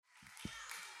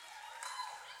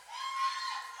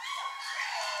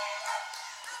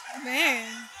Man.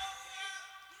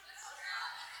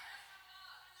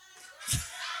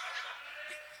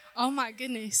 Oh my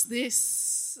goodness.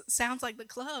 This sounds like the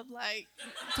club. Like,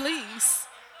 please.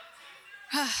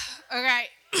 All right.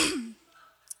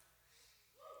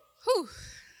 Whew.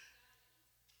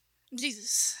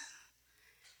 Jesus.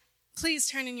 Please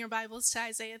turn in your Bibles to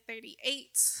Isaiah 38.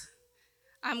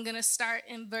 I'm going to start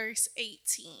in verse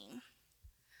 18.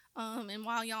 And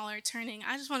while y'all are turning,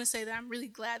 I just want to say that I'm really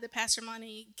glad that Pastor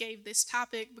Monty gave this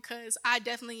topic because I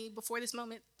definitely, before this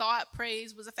moment, thought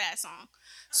praise was a fast song.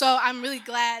 So I'm really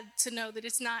glad to know that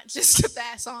it's not just a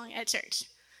fast song at church.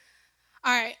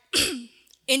 All right.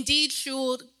 Indeed,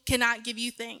 Shul cannot give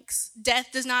you thanks. Death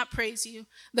does not praise you.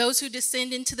 Those who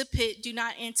descend into the pit do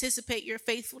not anticipate your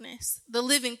faithfulness. The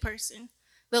living person,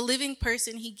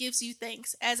 he gives you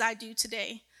thanks, as I do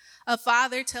today. A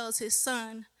father tells his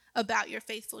son about your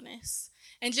faithfulness.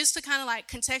 And just to kind of like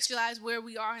contextualize where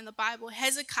we are in the Bible,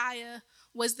 Hezekiah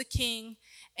was the king,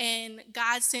 and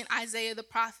God sent Isaiah the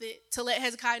prophet to let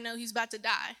Hezekiah know he's about to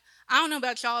die. I don't know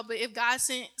about y'all, but if God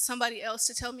sent somebody else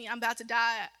to tell me I'm about to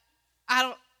die,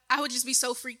 I would just be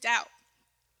so freaked out.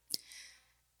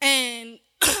 And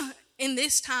in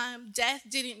this time, death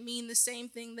didn't mean the same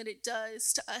thing that it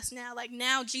does to us now. Like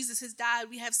now Jesus has died.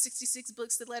 We have 66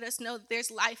 books that let us know that there's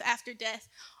life after death,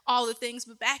 all the things.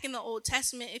 But back in the Old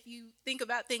Testament, if you think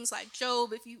about things like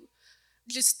Job, if you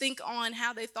just think on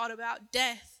how they thought about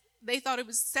death, they thought it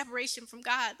was separation from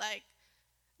God. Like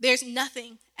there's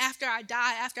nothing after I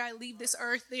die, after I leave this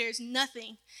earth, there's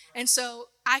nothing. And so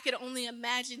I could only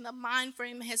imagine the mind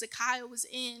frame Hezekiah was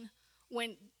in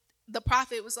when the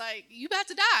prophet was like, you about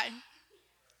to die.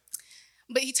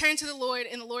 But he turned to the Lord,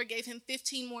 and the Lord gave him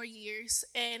 15 more years.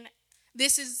 And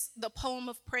this is the poem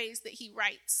of praise that he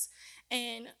writes.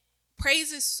 And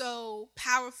praise is so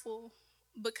powerful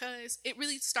because it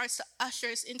really starts to usher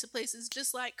us into places,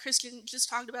 just like Christian just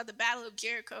talked about the Battle of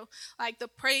Jericho. Like the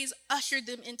praise ushered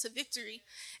them into victory.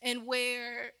 And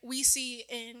where we see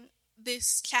in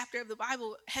this chapter of the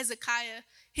Bible, Hezekiah,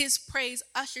 his praise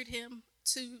ushered him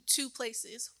to two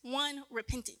places. One,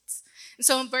 repentance. And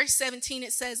so in verse 17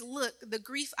 it says, look, the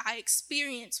grief I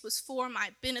experienced was for my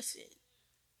benefit.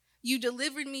 You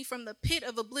delivered me from the pit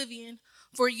of oblivion,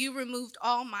 for you removed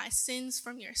all my sins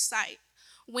from your sight.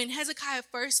 When Hezekiah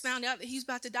first found out that he was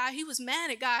about to die, he was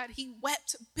mad at God. He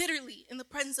wept bitterly in the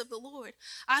presence of the Lord.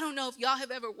 I don't know if y'all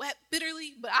have ever wept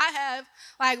bitterly, but I have.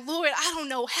 Like, Lord, I don't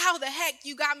know how the heck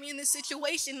you got me in this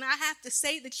situation, and I have to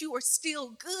say that you are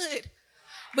still good.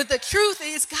 But the truth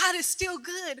is, God is still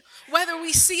good, whether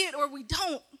we see it or we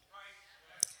don't.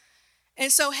 And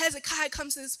so Hezekiah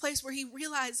comes to this place where he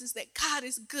realizes that God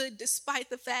is good despite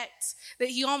the fact that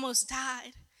he almost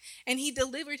died. And he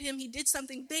delivered him. He did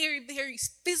something very, very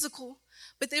physical,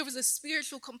 but there was a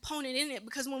spiritual component in it,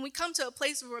 because when we come to a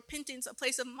place of repentance, a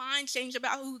place of mind change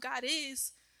about who God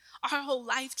is, our whole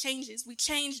life changes. We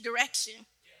change direction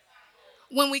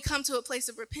when we come to a place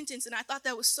of repentance. And I thought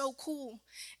that was so cool.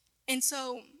 And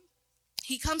so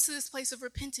he comes to this place of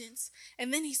repentance,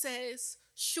 and then he says,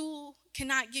 Shul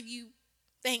cannot give you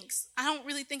thanks. I don't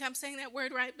really think I'm saying that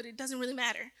word right, but it doesn't really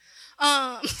matter.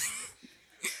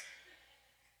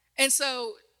 And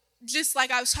so just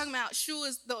like I was talking about, Shul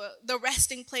is the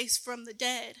resting place from the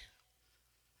dead.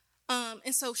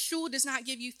 And so Shul does not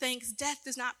give you thanks. Death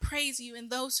does not praise you. And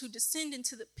those who descend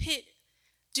into the pit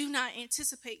do not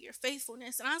anticipate your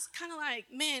faithfulness. And I was kind of like,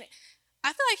 man,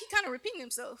 I feel like he kind of repeating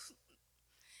himself.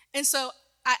 And so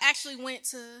I actually went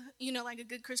to, like a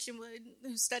good Christian would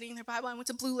who's studying their Bible. I went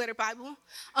to Blue Letter Bible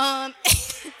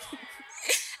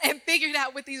and figured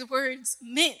out what these words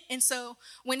meant. And so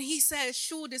when he says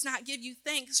Shul does not give you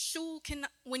thanks, Shul can,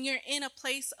 when you're in a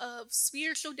place of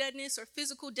spiritual deadness or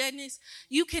physical deadness,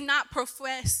 you cannot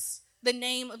profess the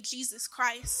name of Jesus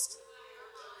Christ.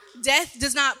 Death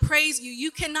does not praise you.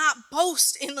 You cannot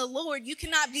boast in the Lord. You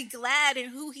cannot be glad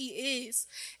in who he is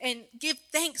and give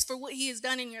thanks for what he has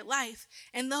done in your life.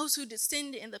 And those who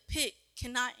descend in the pit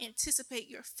cannot anticipate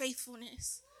your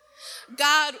faithfulness.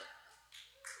 God,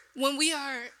 when we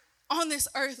are on this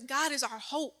earth, God is our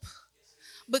hope.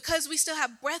 Because we still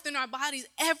have breath in our bodies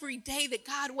every day that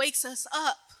God wakes us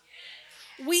up.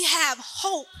 We have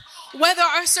hope. Whether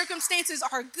our circumstances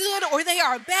are good or they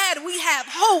are bad, we have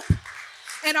hope.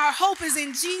 And our hope is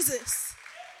in Jesus.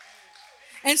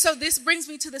 And so this brings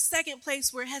me to the second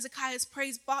place where Hezekiah's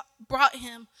praise brought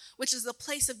him, which is the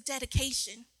place of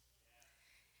dedication.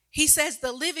 He says,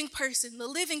 the living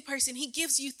person, he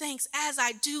gives you thanks as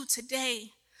I do today.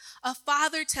 A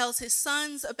father tells his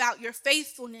sons about your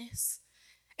faithfulness.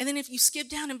 And then if you skip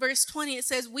down in verse 20, it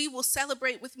says, we will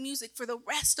celebrate with music for the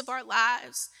rest of our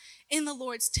lives in the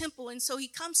Lord's temple. And so he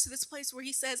comes to this place where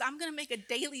he says, I'm going to make a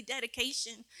daily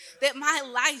dedication that my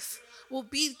life will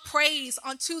be praise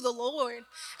unto the Lord.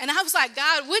 And I was like,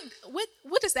 God,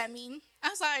 what does that mean? I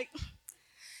was like,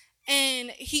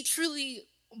 and he truly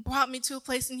brought me to a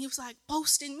place and he was like,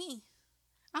 boast in me.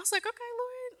 I was like, okay,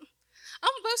 Lord,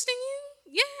 I'm boasting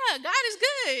you. Yeah, God is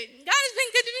good. God has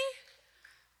been good to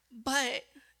me. But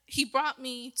he brought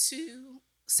me to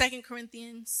 2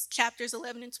 Corinthians chapters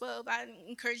 11 and 12. I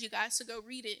encourage you guys to go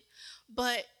read it.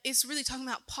 But it's really talking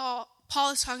about Paul.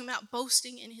 Paul is talking about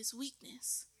boasting in his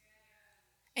weakness.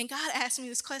 And God asked me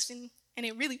this question, and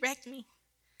it really wrecked me.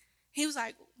 He was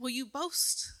like, will you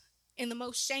boast in the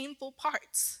most shameful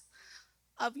parts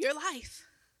of your life?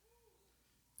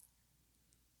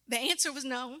 The answer was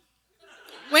no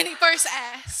when he first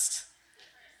asked.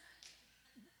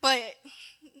 But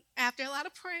after a lot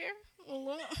of prayer,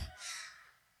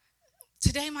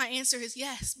 today my answer is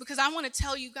yes, because I want to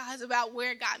tell you guys about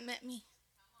where God met me.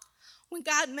 When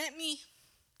God met me,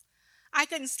 I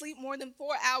couldn't sleep more than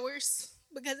 4 hours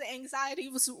because anxiety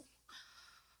was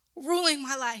ruling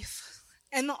my life.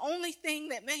 And the only thing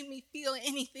that made me feel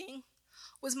anything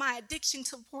was my addiction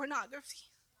to pornography.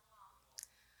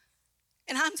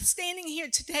 And I'm standing here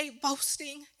today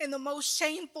boasting in the most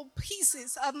shameful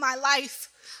pieces of my life.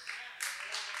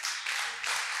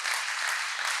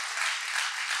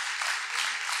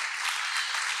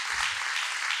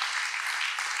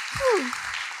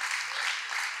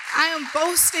 I am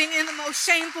boasting in the most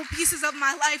shameful pieces of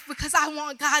my life because I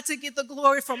want God to get the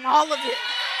glory from all of it.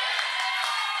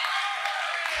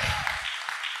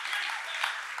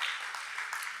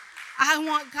 I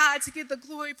want God to get the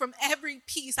glory from every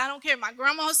piece. I don't care if my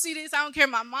grandma see this. I don't care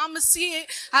if my mama see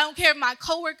it. I don't care if my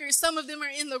coworkers, some of them are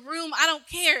in the room. I don't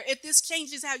care if this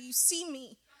changes how you see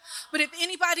me. But if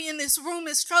anybody in this room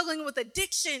is struggling with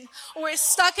addiction or is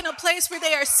stuck in a place where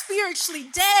they are spiritually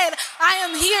dead, I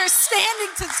am here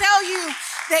standing to tell you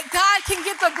that God can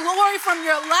get the glory from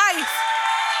your life.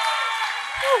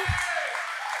 Whew.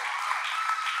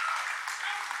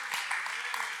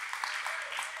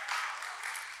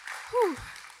 Whew.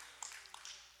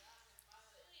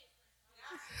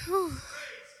 Whew.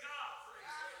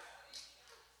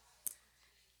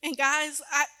 And guys,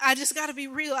 I just got to be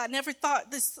real. I never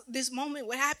thought this moment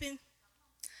would happen.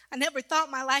 I never thought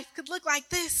my life could look like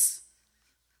this.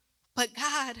 But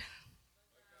God.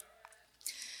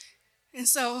 And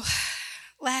so,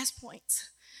 last point.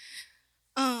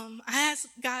 I asked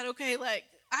God, okay, like,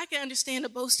 I can understand to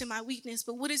boast in my weakness,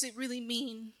 but what does it really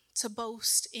mean to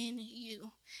boast in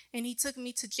you? And he took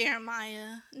me to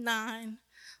Jeremiah 9,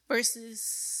 verse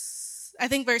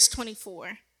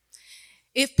 24.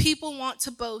 If people want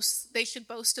to boast, they should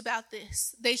boast about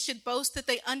this. They should boast that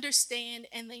they understand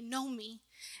and they know me.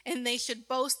 And they should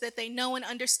boast that they know and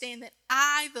understand that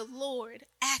I, the Lord,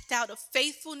 act out of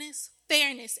faithfulness,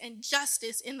 fairness, and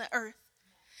justice in the earth.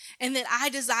 And that I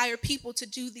desire people to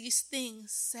do these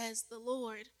things, says the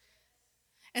Lord.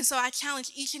 And so I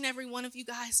challenge each and every one of you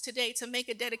guys today to make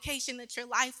a dedication that your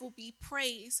life will be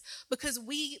praised. Because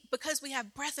we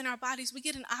have breath in our bodies, we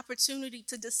get an opportunity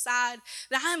to decide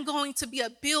that I'm going to be a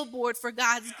billboard for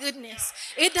God's goodness.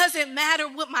 It doesn't matter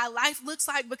what my life looks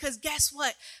like, because guess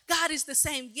what? God is the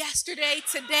same yesterday,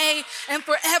 today, and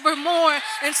forevermore.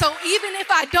 And so even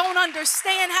if I don't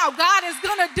understand how God is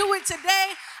going to do it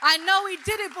today, I know he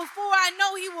did it before. I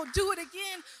know he will do it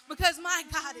again, because my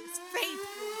God is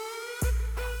faithful.